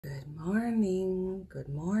morning, good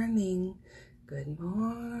morning, good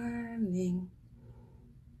morning.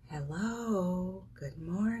 Hello, good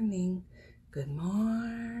morning, good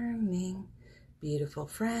morning. Beautiful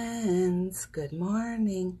friends, good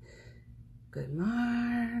morning, good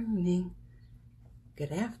morning.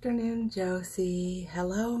 Good afternoon, Josie.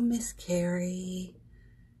 Hello, Miss Carrie.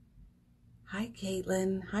 Hi,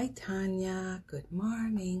 Caitlin. Hi, Tanya. Good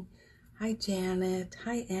morning. Hi, Janet.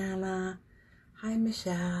 Hi, Anna. Hi,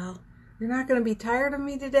 Michelle. You're not going to be tired of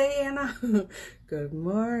me today, Anna? Good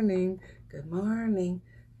morning. Good morning.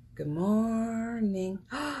 Good morning.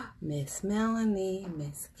 Miss Melanie,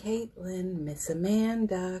 Miss Caitlin, Miss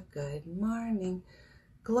Amanda. Good morning.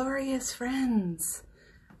 Glorious friends.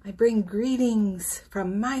 I bring greetings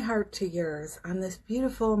from my heart to yours on this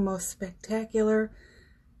beautiful, most spectacular,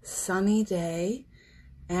 sunny day.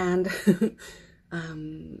 And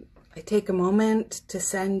I take a moment to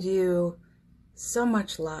send you so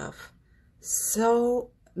much love, so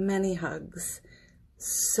many hugs,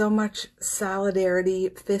 so much solidarity,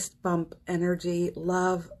 fist bump energy,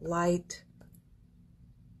 love, light,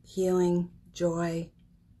 healing, joy,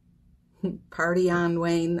 party on,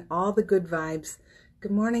 Wayne, all the good vibes.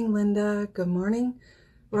 Good morning, Linda. Good morning,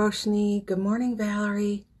 Roshni. Good morning,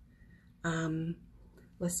 Valerie.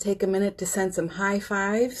 Let's take a minute to send some high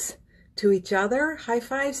fives to each other. High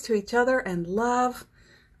fives to each other and love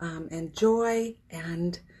and joy.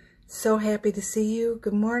 And so happy to see you.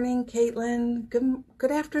 Good morning, Caitlin.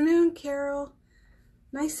 Good afternoon, Carol.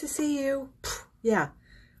 Nice to see you. Yeah,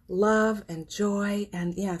 love and joy.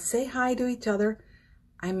 And yeah, say hi to each other.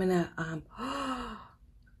 I'm gonna,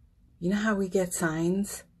 you know how we get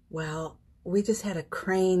signs? Well, we just had a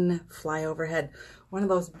crane fly overhead. One of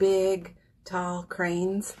those big, tall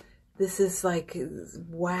cranes. This is like,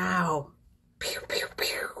 wow. Pew, pew,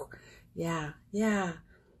 pew. Yeah, yeah.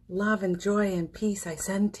 Love and joy and peace I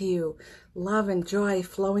send to you. Love and joy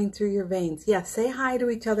flowing through your veins. Yeah, say hi to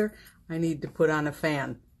each other. I need to put on a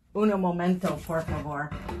fan. Uno momento, por favor.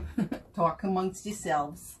 Talk amongst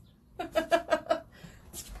yourselves.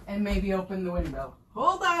 And maybe open the window.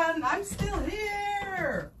 Hold on, I'm still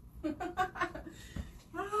here.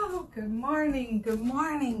 Oh, good morning, good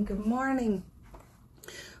morning, good morning.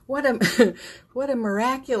 What a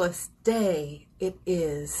miraculous day it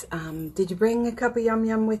is. Did you bring a cup of yum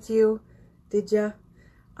yum with you? Did you?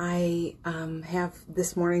 I have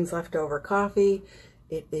this morning's leftover coffee.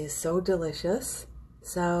 It is so delicious.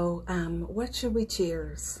 So what should we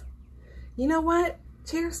cheers? You know what?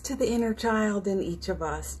 Cheers to the inner child in each of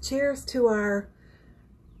us. Cheers to our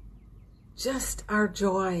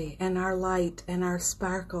joy and our light and our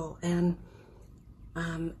sparkle. And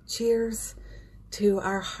cheers to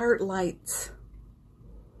our heart lights.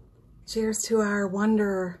 Cheers to our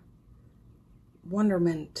wonderment.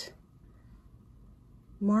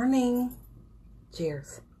 Morning.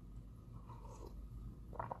 Cheers.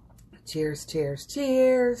 Cheers, cheers,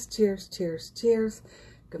 cheers, cheers, cheers, cheers.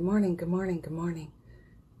 Good morning, good morning, good morning.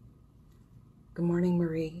 Good morning,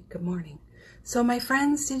 Marie. Good morning. So my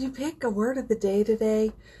friends, did you pick a word of the day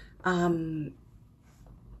today?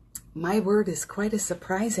 My word is quite a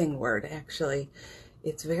surprising word, actually.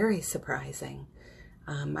 It's very surprising.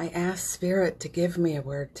 I asked Spirit to give me a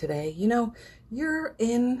word today. You know, you're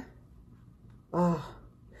in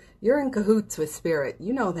cahoots with Spirit.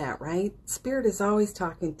 You know that, right? Spirit is always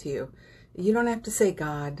talking to you. You don't have to say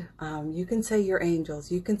God. You can say your angels.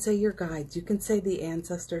 You can say your guides. You can say the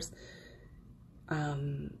ancestors.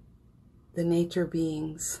 The nature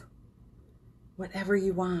beings, whatever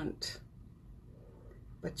you want.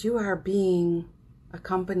 But you are being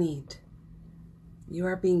accompanied. You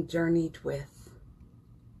are being journeyed with.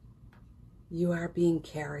 You are being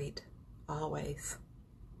carried, always.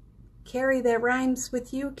 Carrie, that rhymes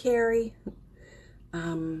with you, Carrie.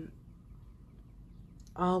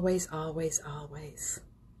 Always, always, always.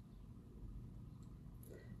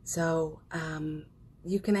 So,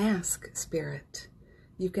 you can ask Spirit.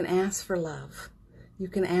 You can ask for love. You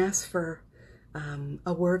can ask for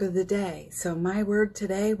a word of the day. So my word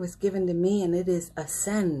today was given to me, and it is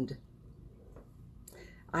ascend.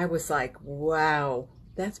 I was like, wow,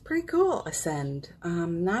 that's pretty cool, ascend.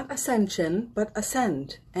 Not ascension, but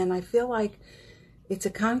ascend. And I feel like it's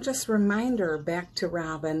a conscious reminder back to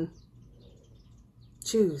Robin.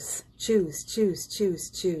 Choose, choose, choose,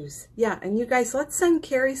 choose, choose. Yeah, and you guys, let's send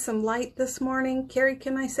Carrie some light this morning. Carrie,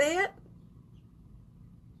 can I say it?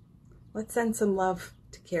 Let's send some love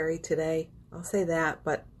to Carrie today. I'll say that,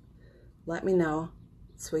 but let me know,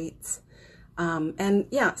 sweets. And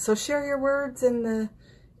yeah, so share your words in the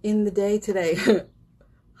day today.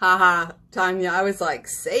 Haha, Tanya, I was like,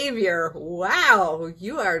 Savior, wow,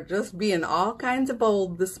 you are just being all kinds of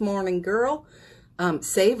bold this morning, girl.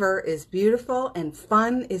 Savor is beautiful and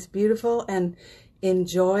fun is beautiful and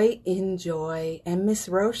enjoy. And Miss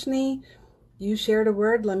Roshni, you shared a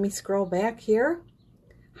word. Let me scroll back here.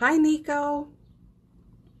 Hi, Nico.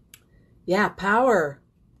 Yeah, power.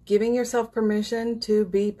 Giving yourself permission to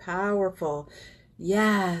be powerful.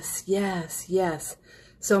 Yes, yes, yes.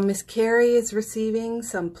 So Miss Carrie is receiving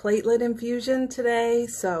some platelet infusion today.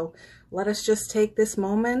 So let us just take this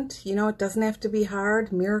moment. You know, it doesn't have to be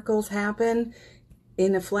hard. Miracles happen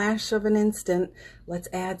in a flash of an instant. Let's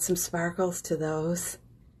add some sparkles to those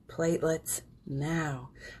platelets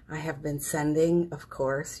now. I have been sending, of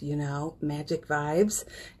course, you know, magic vibes,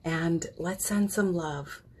 and let's send some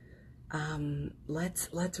love.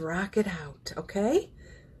 Let's rock it out, okay?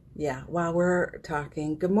 Yeah, while we're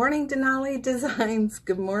talking. Good morning, Denali Designs.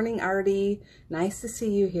 Good morning, Artie. Nice to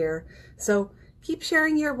see you here. So keep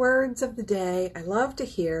sharing your words of the day. I love to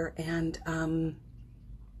hear, and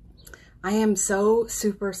I am so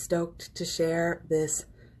super stoked to share this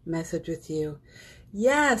message with you.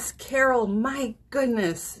 Yes, Carol, my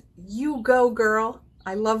goodness, you go, girl.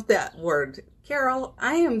 I love that word. Carol,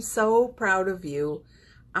 I am so proud of you.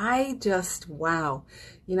 I just, wow.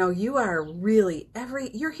 You know, you are really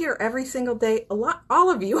you're here every single day. All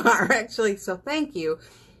of you are actually, so thank you.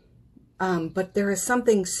 But there is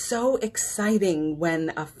something so exciting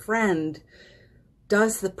when a friend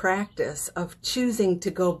does the practice of choosing to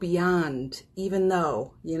go beyond, even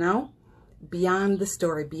though, you know, beyond the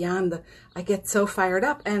story, I get so fired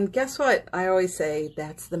up. And guess what? I always say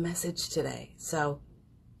that's the message today. So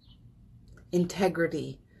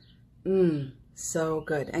integrity. So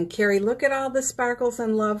good. And Carrie, look at all the sparkles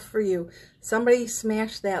and love for you. Somebody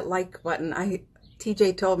smash that like button.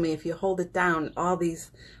 TJ told me if you hold it down, all these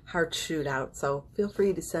hearts shoot out. So feel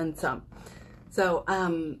free to send some. So,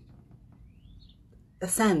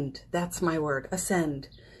 ascend. That's my word. Ascend.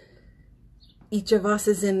 Each of us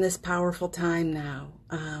is in this powerful time now,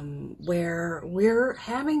 where we're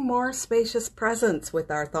having more spacious presence with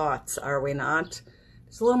our thoughts, are we not?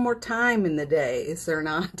 There's a little more time in the day, is there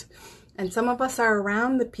not? And some of us are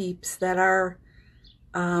around the peeps that are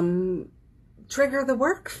trigger the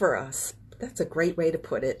work for us. That's a great way to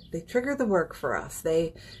put it. They trigger the work for us.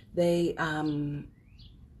 They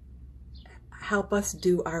help us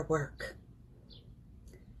do our work.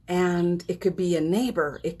 And it could be a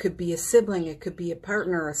neighbor, it could be a sibling, it could be a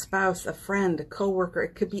partner, a spouse, a friend, a coworker,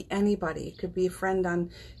 it could be anybody. It could be a friend on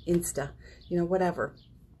Insta, you know, whatever.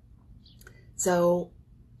 So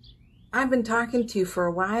I've been talking to you for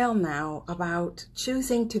a while now about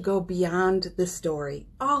choosing to go beyond the story.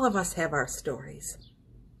 All of us have our stories,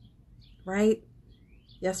 right?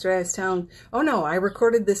 Yesterday I was telling, oh no, I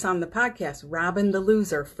recorded this on the podcast, Robin the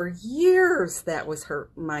Loser. For years that was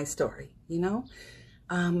my story, you know?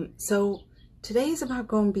 So today's about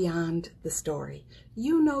going beyond the story.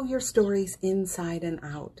 You know your stories inside and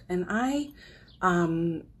out. And I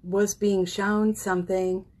was being shown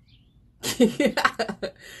something.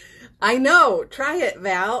 I know. Try it,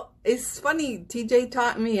 Val. It's funny. TJ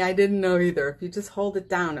taught me. I didn't know either. If you just hold it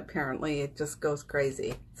down, apparently it just goes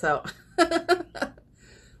crazy. So,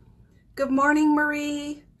 good morning,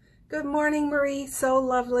 Marie. Good morning, Marie. So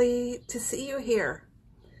lovely to see you here.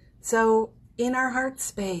 So, in our heart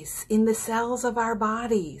space, in the cells of our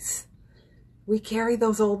bodies, we carry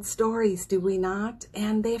those old stories, do we not?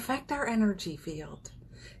 And they affect our energy field.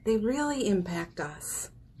 They really impact us.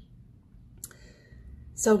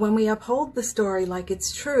 So when we uphold the story like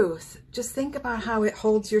it's truth, just think about how it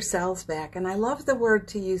holds your cells back. And I love the word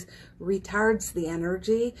to use, retards the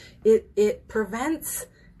energy. It prevents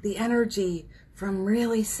the energy from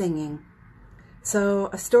really singing. So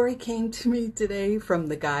a story came to me today from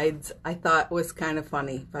the guides I thought was kind of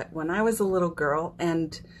funny. But when I was a little girl,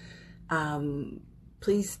 and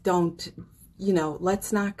please don't, you know,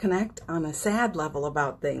 let's not connect on a sad level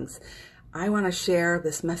about things. I want to share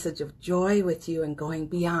this message of joy with you and going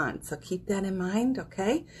beyond. So keep that in mind,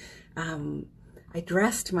 okay? I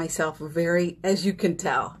dressed myself very, as you can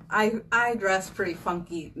tell, I dress pretty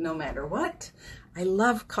funky no matter what. I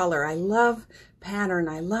love color. I love pattern.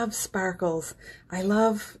 I love sparkles. I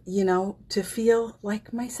love, you know, to feel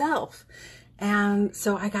like myself. And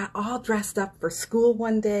so I got all dressed up for school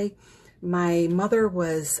one day. My mother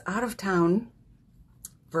was out of town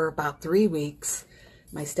for about 3 weeks.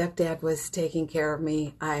 My stepdad was taking care of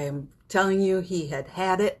me. I'm telling you, he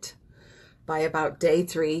had it by about day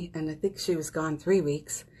 3, and I think she was gone 3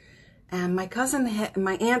 weeks. And my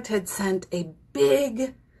aunt had sent a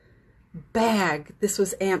big bag. This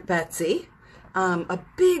was Aunt Betsy. a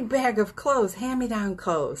big bag of clothes, hand-me-down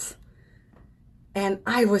clothes. And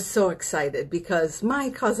I was so excited because my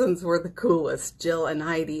cousins were the coolest, Jill and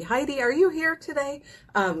Heidi. Heidi, are you here today?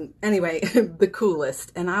 Anyway, the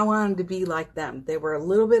coolest. And I wanted to be like them. They were a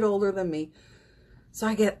little bit older than me. So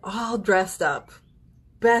I get all dressed up.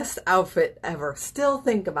 Best outfit ever. Still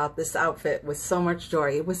think about this outfit with so much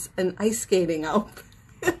joy. It was an ice skating outfit.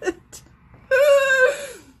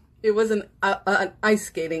 It was an ice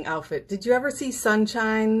skating outfit. Did you ever see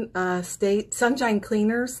Sunshine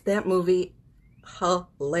Cleaners? That movie,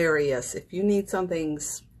 hilarious. If you need something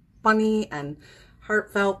funny and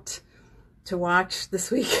heartfelt to watch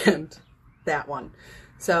this weekend, that one.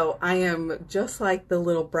 So I am just like the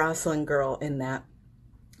little Broslin girl in that.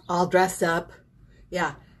 All dressed up.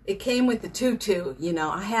 Yeah, it came with the tutu. You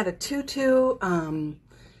know, I had a tutu,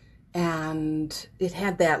 and it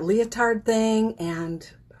had that leotard thing, and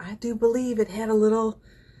I do believe it had a little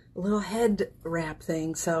head wrap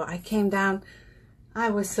thing. So I came down. I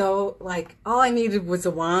was so, like, all I needed was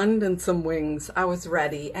a wand and some wings. I was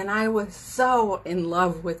ready, and I was so in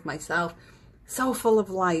love with myself, so full of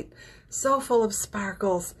light, so full of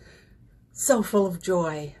sparkles, so full of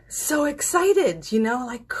joy, so excited, you know,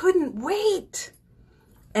 like couldn't wait.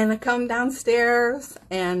 And I come downstairs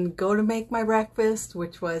and go to make my breakfast,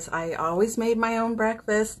 which was, I always made my own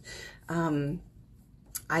breakfast.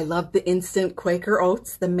 I love the instant Quaker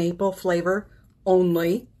oats, the maple flavor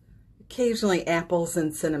only. Occasionally apples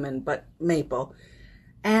and cinnamon, but maple.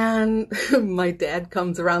 And my dad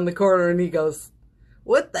comes around the corner and he goes,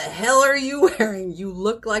 "What the hell are you wearing? You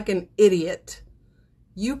look like an idiot.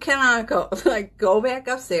 You cannot go back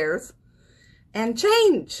upstairs and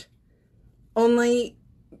change." Only,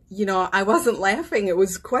 you know, I wasn't laughing. It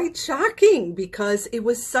was quite shocking because it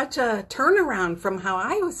was such a turnaround from how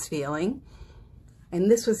I was feeling.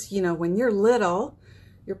 And this was, you know, when you're little,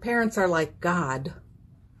 your parents are like God.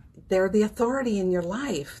 They're the authority in your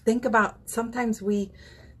life. Think about, sometimes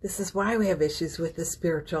this is why we have issues with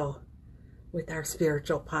with our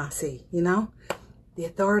spiritual posse, you know, the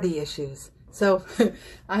authority issues. So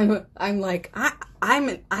I'm like,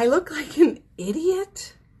 I look like an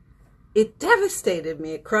idiot. It devastated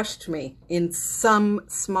me. It crushed me in some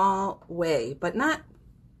small way, but not,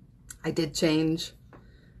 I did change.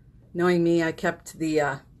 Knowing me, I kept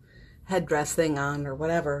the headdress thing on or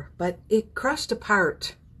whatever, but it crushed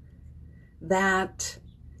apart that,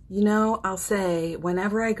 you know, I'll say,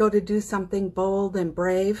 whenever I go to do something bold and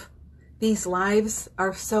brave, these lives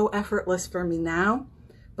are so effortless for me now,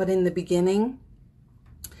 but in the beginning,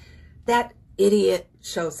 that idiot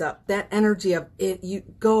shows up. That energy of it, you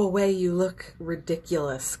go away, you look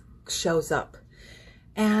ridiculous, shows up.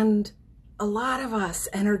 And a lot of us,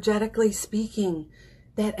 energetically speaking,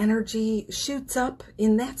 that energy shoots up,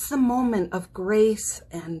 and that's the moment of grace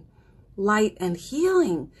and light and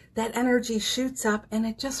healing. That energy shoots up and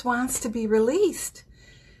it just wants to be released.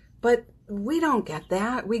 But we don't get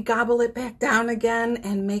that. We gobble it back down again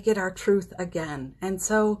and make it our truth again. And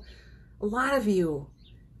so a lot of you,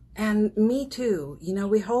 and me too, you know,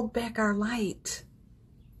 we hold back our light.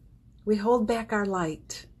 We hold back our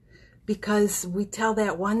light because we tell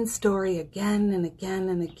that one story again and again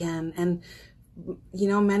and again. And you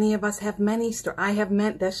know, many of us have many stories. I have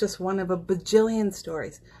that's just one of a bajillion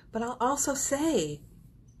stories. But I'll also say,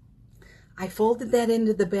 I folded that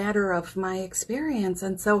into the batter of my experience.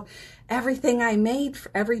 And so everything I made,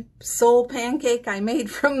 every soul pancake I made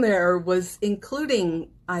from there was including,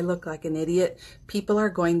 I look like an idiot. People are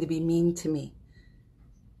going to be mean to me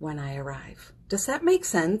when I arrive. Does that make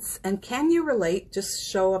sense? And can you relate? Just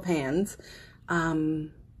show of hands.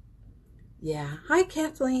 Yeah. Hi,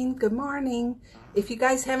 Kathleen. Good morning. If you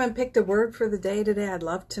guys haven't picked a word for the day today, I'd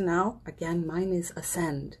love to know. Again, mine is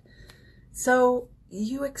ascend. So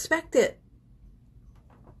you expect it.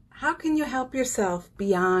 How can you help yourself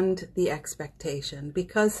beyond the expectation?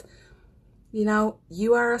 Because, you know,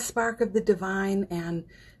 you are a spark of the divine, and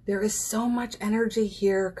there is so much energy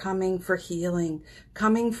here coming for healing,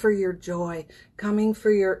 coming for your joy, coming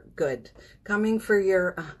for your good, coming for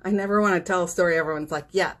your, I never want to tell a story. Everyone's like,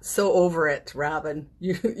 yeah, so over it, Robin.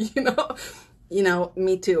 You know,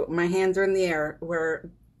 me too. My hands are in the air where,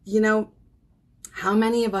 you know, how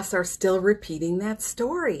many of us are still repeating that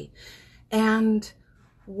story? And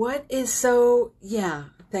what is so, yeah,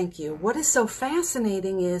 thank you. What is so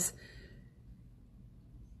fascinating is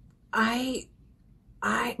my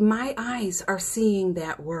eyes are seeing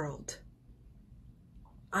that world.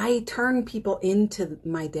 I turn people into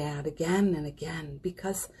my dad again and again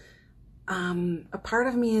because a part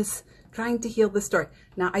of me is trying to heal the story.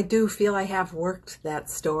 Now, I do feel I have worked that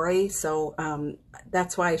story, so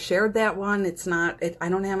that's why I shared that one. It's not, I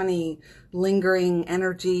don't have any lingering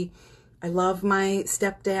energy. I love my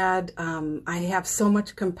stepdad. I have so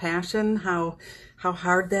much compassion how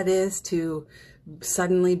hard that is to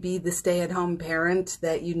suddenly be the stay-at-home parent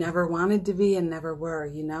that you never wanted to be and never were,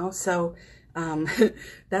 you know? So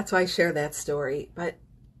that's why I share that story. But,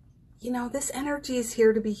 you know, this energy is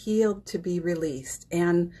here to be healed, to be released.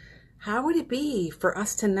 And how would it be for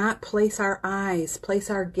us to not place our eyes, place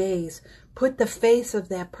our gaze, put the face of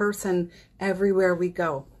that person everywhere we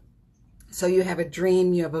go? So you have a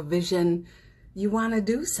dream, you have a vision, you want to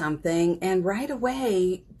do something, and right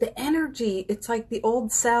away, the energy, it's like the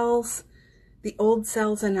old cells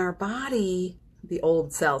in our body, the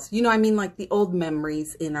old cells, you know, I mean, like the old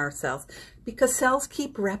memories in our cells, because cells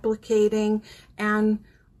keep replicating, and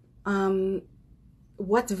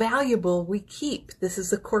what's valuable, we keep. This is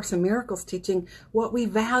the Course in Miracles teaching. What we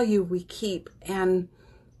value, we keep, and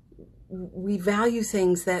we value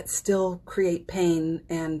things that still create pain.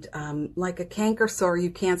 And like a canker sore, you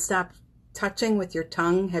can't stop touching with your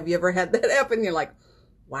tongue. Have you ever had that happen? You're like,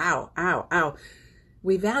 wow, ow, ow.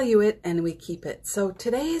 We value it and we keep it. So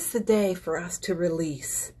today is the day for us to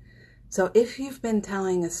release. So if you've been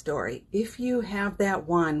telling a story, if you have that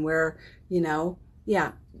one where, you know,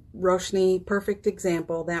 yeah, Roshni, perfect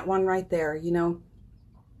example, that one right there, you know,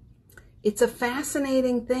 it's a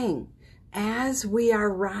fascinating thing. As we are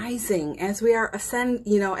rising, as we are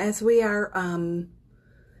you know, as we are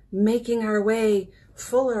making our way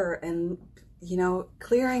fuller and, you know,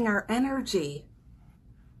 clearing our energy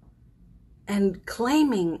and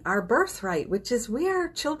claiming our birthright, which is we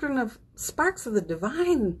are children of sparks of the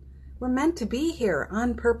divine. We're meant to be here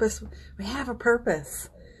on purpose. We have a purpose.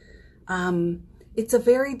 It's a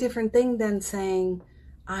very different thing than saying,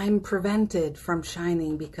 I'm prevented from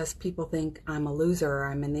shining because people think I'm a loser,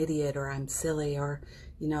 or I'm an idiot, or I'm silly, or,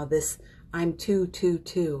 you know, this, I'm too.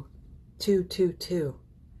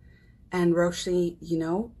 And Roshi, you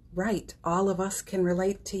know, right, all of us can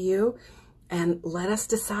relate to you. And let us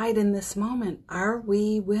decide in this moment, are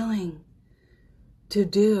we willing to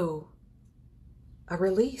do a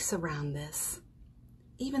release around this?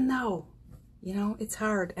 Even though, you know, it's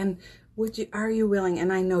hard. And are you willing,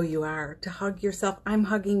 and I know you are, to hug yourself? I'm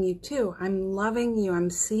hugging you too. I'm loving you.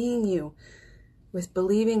 I'm seeing you with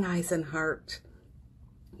believing eyes and heart,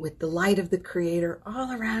 with the light of the Creator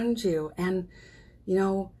all around you. And, you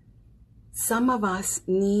know, some of us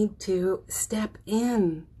need to step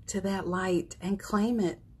in to that light and claim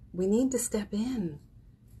it. We need to step in.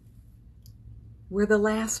 We're the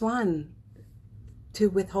last one to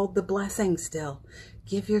withhold the blessing still.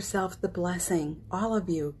 Give yourself the blessing. All of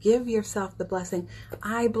you, give yourself the blessing.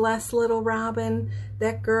 I bless little Robin.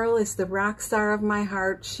 That girl is the rock star of my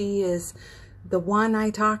heart. She is the one I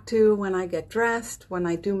talk to when I get dressed, when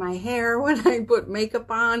I do my hair, when I put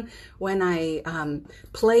makeup on, when I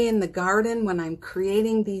play in the garden, when I'm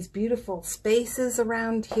creating these beautiful spaces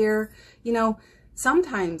around here. You know,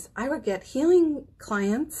 sometimes I would get healing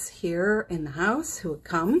clients here in the house who would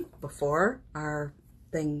come before our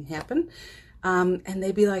thing happened. And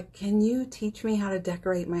they'd be like, can you teach me how to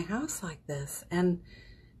decorate my house like this? And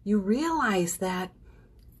you realize that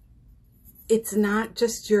it's not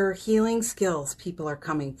just your healing skills people are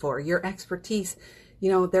coming for, your expertise.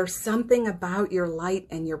 You know, there's something about your light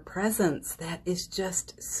and your presence that is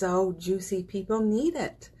just so juicy. People need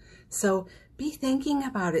it. So be thinking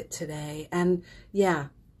about it today. And yeah,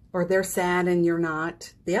 or they're sad and you're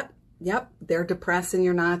not. Yep. They're depressed and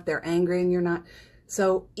you're not. They're angry and you're not.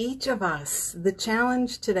 So each of us, the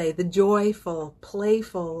challenge today, the joyful,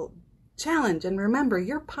 playful challenge. And remember,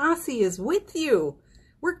 your posse is with you.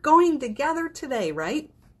 We're going together today,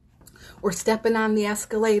 right? We're stepping on the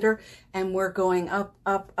escalator and we're going up,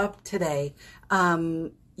 up, up today.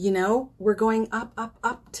 You know, we're going up, up,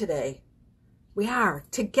 up today. We are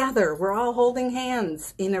together. We're all holding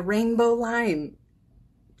hands in a rainbow line.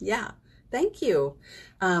 Yeah, thank you.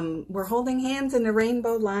 We're holding hands in a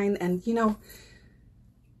rainbow line and, you know,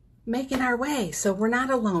 making our way. So we're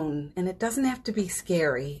not alone and it doesn't have to be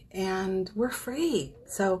scary and we're free.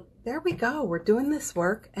 So there we go. We're doing this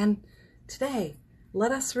work. And today,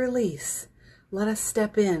 let us release. Let us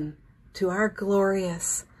step in to our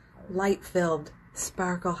glorious, light-filled,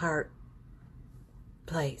 sparkle heart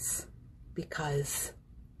place, because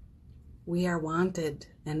we are wanted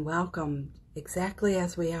and welcomed exactly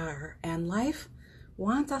as we are. And life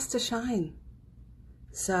wants us to shine.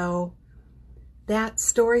 So that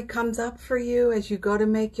story comes up for you as you go to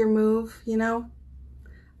make your move, you know.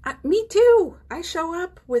 Me too. I show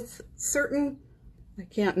up with certain I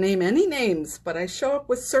can't name any names, but I show up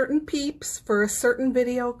with certain peeps for a certain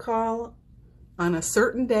video call on a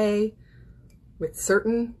certain day with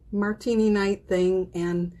certain martini night thing,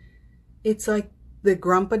 and it's like the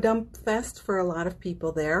grumpa-dump fest for a lot of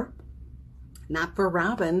people there. Not for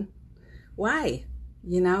Robin. Why?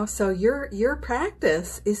 You know, so your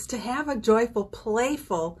practice is to have a joyful,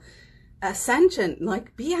 playful ascension,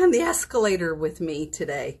 like be on the escalator with me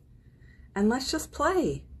today and let's just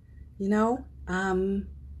play, you know.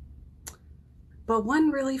 But one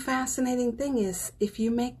really fascinating thing is if you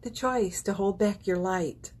make the choice to hold back your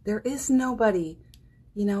light, there is nobody,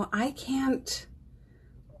 you know, I can't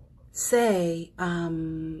say,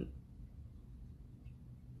 my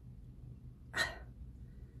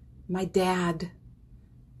dad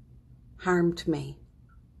harmed me.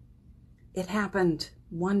 It happened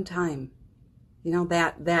one time. You know,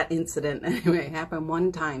 that incident, anyway, happened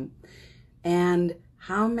one time. And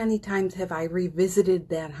how many times have I revisited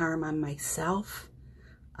that harm on myself?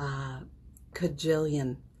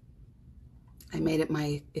 Cajillion. I made it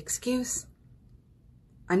my excuse.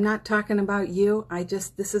 I'm not talking about you.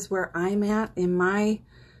 This is where I'm at in my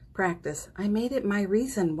practice. I made it my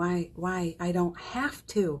reason why I don't have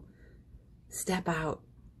to step out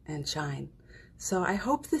and shine. So I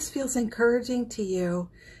hope this feels encouraging to you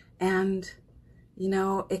and, you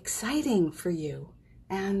know, exciting for you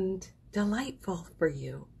and delightful for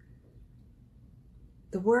you.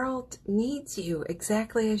 The world needs you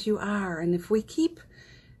exactly as you are. And if we keep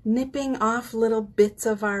nipping off little bits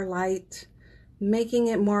of our light, making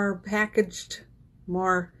it more packaged,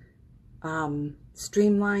 more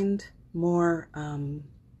streamlined, more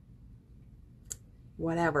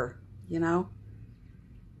whatever, you know,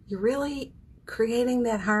 you're really creating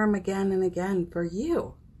that harm again and again for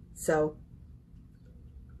you. So,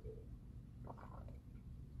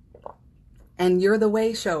 and you're the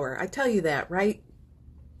way shower. I tell you that, right?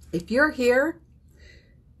 If you're here,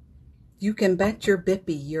 you can bet your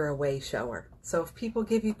bippy you're a way shower. So if people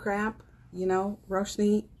give you crap, you know,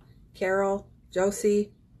 Roshni, Carol,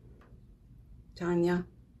 Josie, Tanya,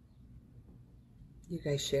 you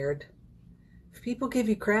guys shared. If people give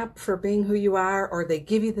you crap for being who you are, or they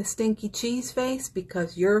give you the stinky cheese face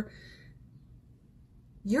because you're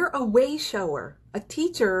a way shower, a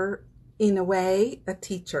teacher, in a way, a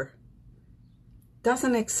teacher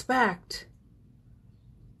doesn't expect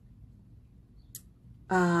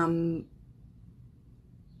to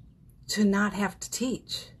not have to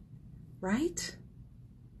teach, right?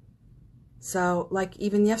 So, like,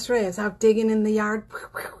 even yesterday, I was out digging in the yard.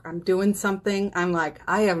 I'm doing something. I'm like,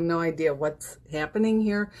 I have no idea what's happening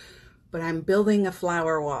here, but I'm building a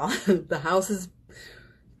flower wall. The house is,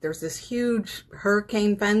 there's this huge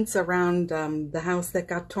hurricane fence around the house that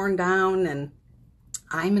got torn down, and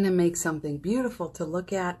I'm going to make something beautiful to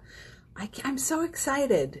look at. I'm so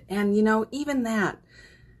excited. And, you know, even that,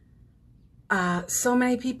 so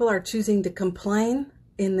many people are choosing to complain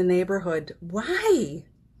in the neighborhood. Why?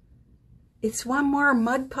 It's one more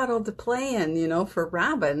mud puddle to play in, you know, for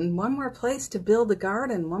Robin. One more place to build a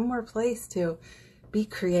garden. One more place to be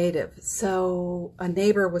creative. So a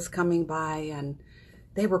neighbor was coming by and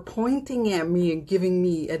they were pointing at me and giving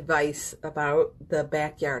me advice about the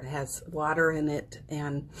backyard. It has water in it,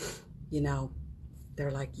 and, you know,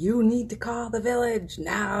 they're like, you need to call the village.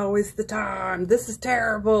 Now is the time. This is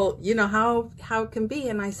terrible. You know how it can be.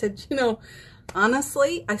 And I said, you know,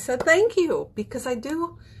 honestly, I said, thank you, because I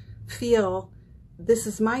do feel this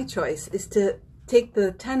is my choice, is to take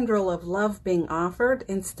the tendril of love being offered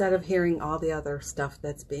instead of hearing all the other stuff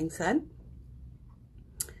that's being said.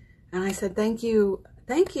 And I said, thank you.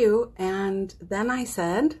 Thank you. And then I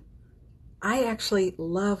said, I actually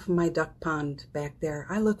love my duck pond back there.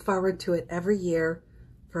 I look forward to it every year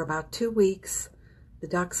for about 2 weeks. The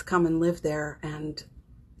ducks come and live there, and,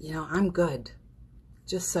 you know, I'm good,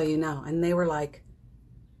 just so you know. And they were like,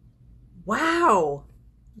 wow,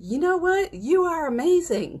 you know what? You are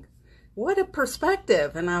amazing. What a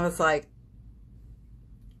perspective. And I was like,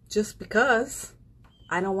 just because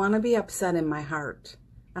I don't want to be upset in my heart.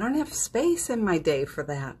 I don't have space in my day for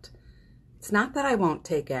that. It's not that I won't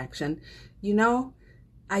take action. You know,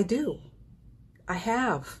 I do. I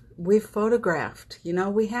have. We've photographed. You know,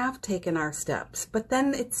 we have taken our steps. But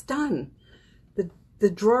then it's done. The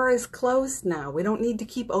drawer is closed now. We don't need to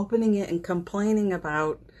keep opening it and complaining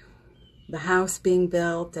about the house being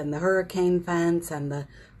built and the hurricane fence and the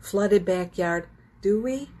flooded backyard. Do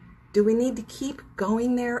we? Do we need to keep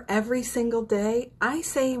going there every single day? I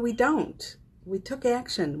say we don't. We took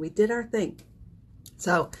action. We did our thing.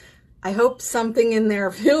 So I hope something in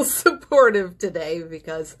there feels supportive today,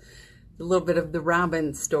 because a little bit of the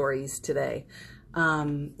Robin stories today.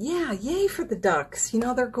 Yeah, yay for the ducks. You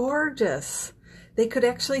know, they're gorgeous. They could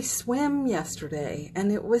actually swim yesterday,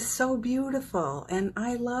 and it was so beautiful, and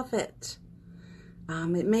I love it.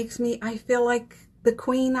 It makes me, I feel like the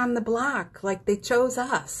queen on the block, like they chose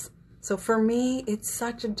us. So for me, it's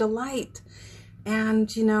such a delight.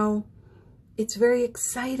 And, you know, it's very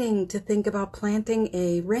exciting to think about planting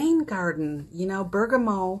a rain garden. You know,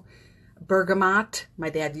 bergamot, my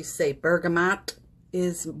dad used to say bergamot,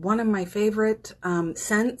 is one of my favorite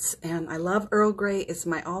scents, and I love Earl Grey. It's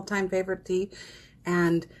my all-time favorite tea,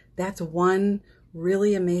 and that's one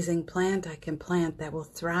really amazing plant I can plant that will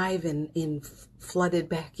thrive in flooded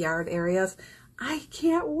backyard areas. I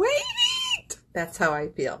can't wait! That's how I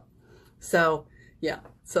feel. So, yeah,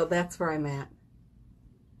 so that's where I'm at.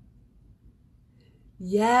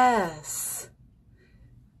 Yes.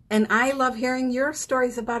 And I love hearing your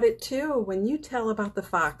stories about it too. When you tell about the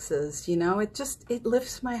foxes, you know, it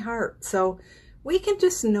lifts my heart. So we can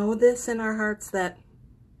just know this in our hearts that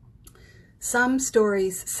some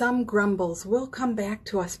stories, some grumbles will come back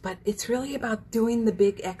to us, but it's really about doing the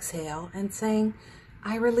big exhale and saying,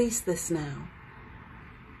 I release this now.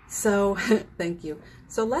 So thank you.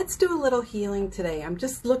 So let's do a little healing today. I'm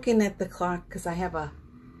just looking at the clock because I have a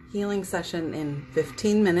healing session in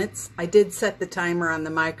 15 minutes. I did set the timer on the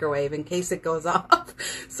microwave in case it goes off,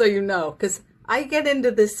 so you know, because I get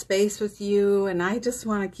into this space with you and I just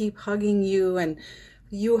want to keep hugging you and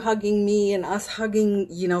you hugging me and us hugging,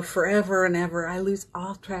 you know, forever and ever. I lose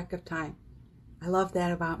all track of time. I love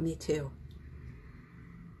that about me too.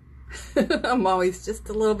 I'm always just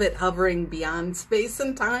a little bit hovering beyond space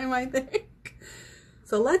and time, I think.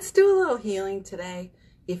 So let's do a little healing today.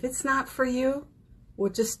 If it's not for you,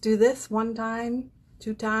 we'll just do this one time,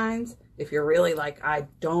 2 times. If you're really like, I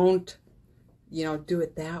don't, you know, do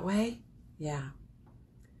it that way. Yeah.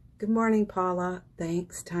 Good morning, Paula.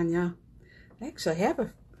 Thanks, Tanya. I actually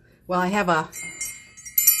have I have a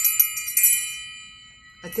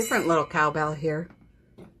different little cowbell here.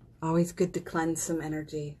 Always good to cleanse some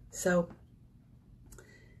energy. So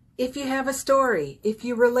if you have a story, if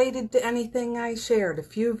you related to anything I shared, a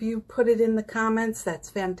few of you put it in the comments,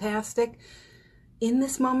 that's fantastic. In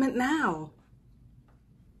this moment now,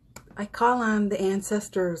 I call on the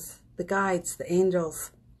ancestors, the guides, the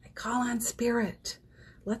angels. I call on spirit.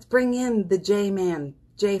 Let's bring in the J-man,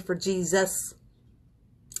 J for Jesus.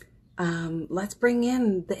 Let's bring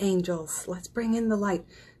in the angels. Let's bring in the light.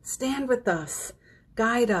 Stand with us,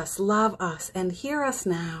 guide us, love us, and hear us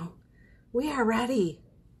now. We are ready.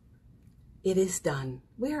 It is done.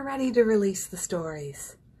 We are ready to release the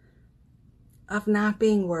stories of not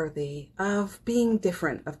being worthy, of being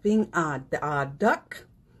different, of being odd. The odd duck,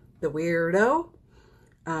 the weirdo,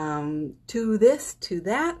 too this, too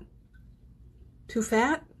that, too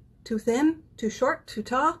fat, too thin, too short, too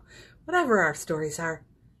tall, whatever our stories are.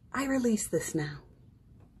 I release this now,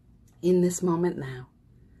 in this moment now.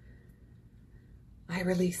 I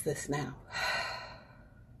release this now.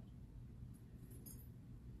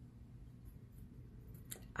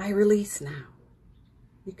 I release now.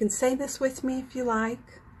 You can say this with me if you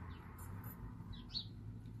like.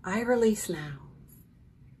 I release now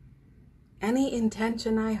any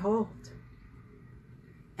intention I hold,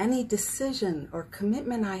 any decision or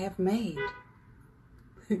commitment I have made.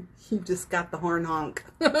 You just got the horn honk.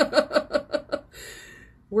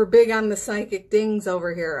 We're big on the psychic dings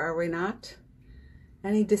over here, are we not?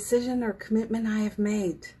 Any decision or commitment I have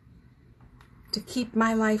made to keep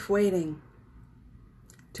my life waiting,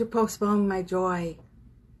 to postpone my joy,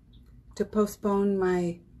 to postpone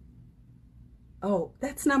my, oh,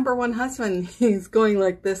 that's number one husband. He's going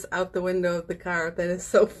like this out the window of the car. That is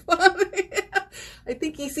so funny. I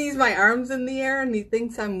think he sees my arms in the air and he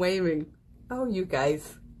thinks I'm waving. Oh, you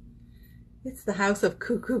guys. It's the house of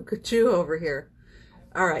cuckoo cuckoo over here.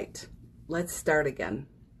 All right, let's start again.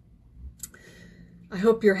 I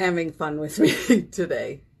hope you're having fun with me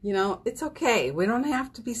today. You know, it's okay. We don't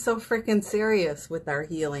have to be so freaking serious with our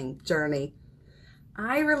healing journey.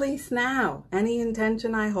 I release now any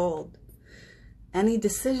intention I hold, any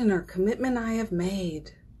decision or commitment I have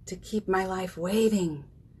made to keep my life waiting,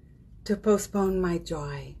 to postpone my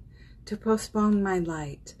joy, to postpone my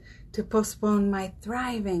light, to postpone my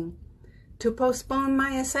thriving, to postpone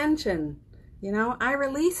my ascension. You know, I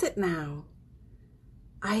release it now.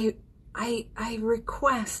 I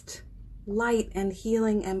request light and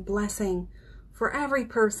healing and blessing for every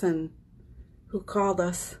person who called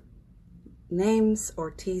us names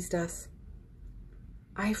or teased us.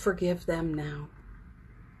 I forgive them now.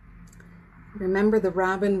 Remember, the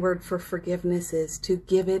Robin word for forgiveness is to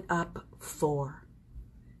give it up for.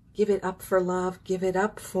 Give it up for love. Give it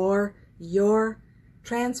up for your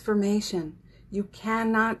transformation. You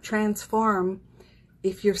cannot transform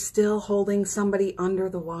if you're still holding somebody under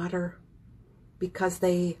the water because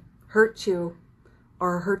they hurt you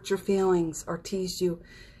or hurt your feelings or teased you.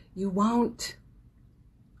 You won't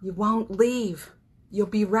leave. You'll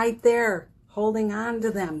be right there holding on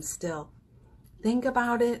to them still. Think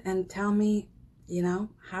about it and tell me, you know,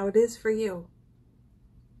 how it is for you.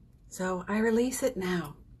 So I release it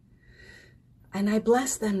now. And I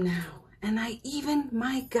bless them now. And I even,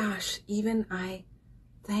 my gosh, even I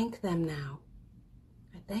thank them now.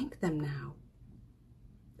 I thank them now.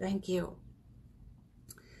 Thank you.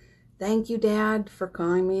 Thank you, Dad, for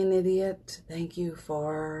calling me an idiot. Thank you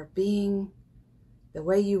for being the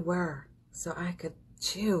way you were so I could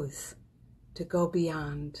choose to go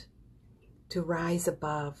beyond, to rise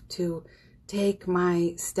above, to take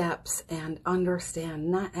my steps and understand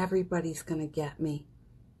not everybody's going to get me.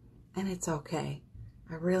 And it's okay.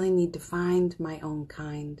 I really need to find my own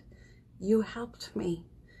kind. You helped me.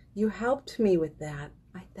 You helped me with that.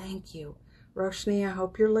 I thank you. Roshni, I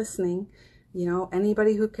hope you're listening. You know,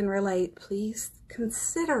 anybody who can relate, please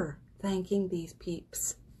consider thanking these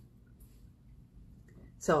peeps.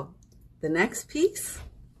 So, the next piece,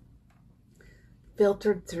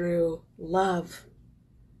 filtered through love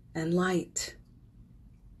and light.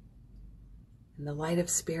 And the light of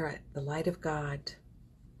spirit, the light of God.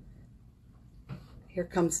 Here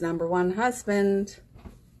comes number one husband.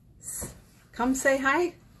 Come say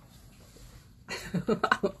hi.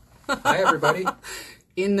 Hi, everybody.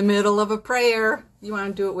 In the middle of a prayer. You want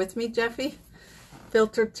to do it with me, Jeffy?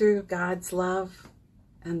 Filtered through God's love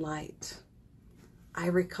and light. I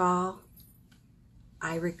recall,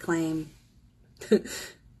 I reclaim,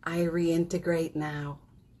 I reintegrate now.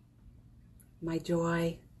 My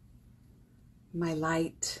joy, my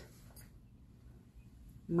light,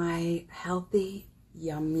 my healthy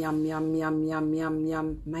yum, yum, yum, yum, yum, yum,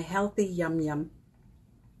 yum, my healthy yum, yum.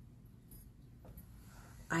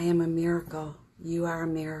 I am a miracle. You are a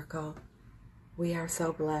miracle. We are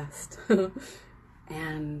so blessed.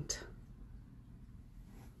 And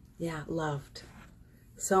yeah, loved.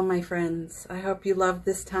 So my friends, I hope you loved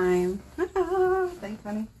this time. Thanks,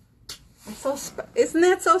 honey. Isn't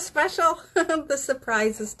that so special? The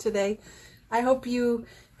surprises today. I hope you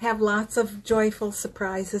have lots of joyful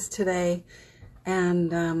surprises today.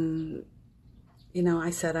 And you know, I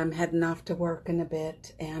said I'm heading off to work in a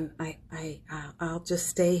bit, and I'll just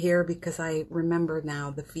stay here because I remember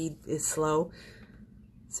now the feed is slow,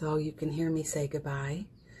 so you can hear me say goodbye.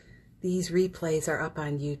 These replays are up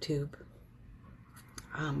on YouTube.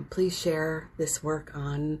 Please share this work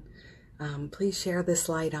on. Please share this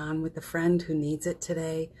light on with a friend who needs it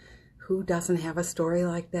today, who doesn't have a story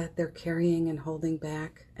like that they're carrying and holding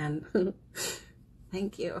back. And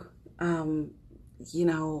thank you. You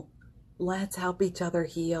know, let's help each other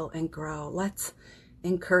heal and grow. Let's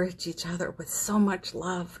encourage each other with so much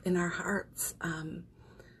love in our hearts.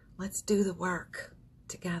 Let's do the work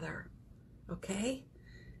together, okay?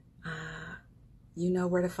 You know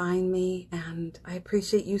where to find me, and I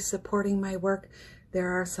appreciate you supporting my work.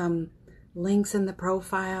 There are some links in the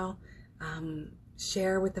profile.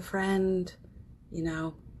 Share with a friend.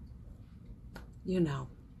 You know,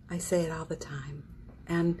 I say it all the time.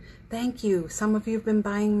 And thank you. Some of you have been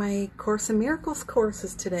buying my Course in Miracles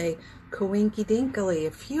courses today. Coinky dinkily.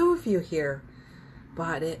 A few of you here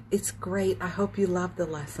bought it. It's great. I hope you love the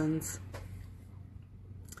lessons.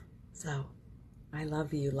 So, I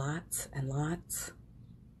love you lots and lots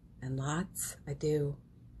and lots. I do.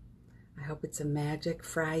 I hope it's a magic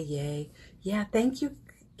Friday. Yeah, thank you,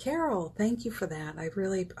 Carol. Thank you for that.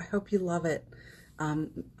 I hope you love it.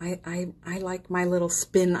 I like my little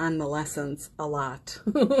spin on the lessons a lot.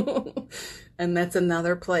 And that's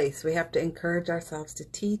another place. We have to encourage ourselves to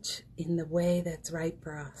teach in the way that's right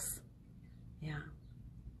for us. Yeah.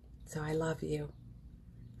 So I love you.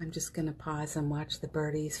 I'm just going to pause and watch the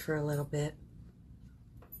birdies for a little bit.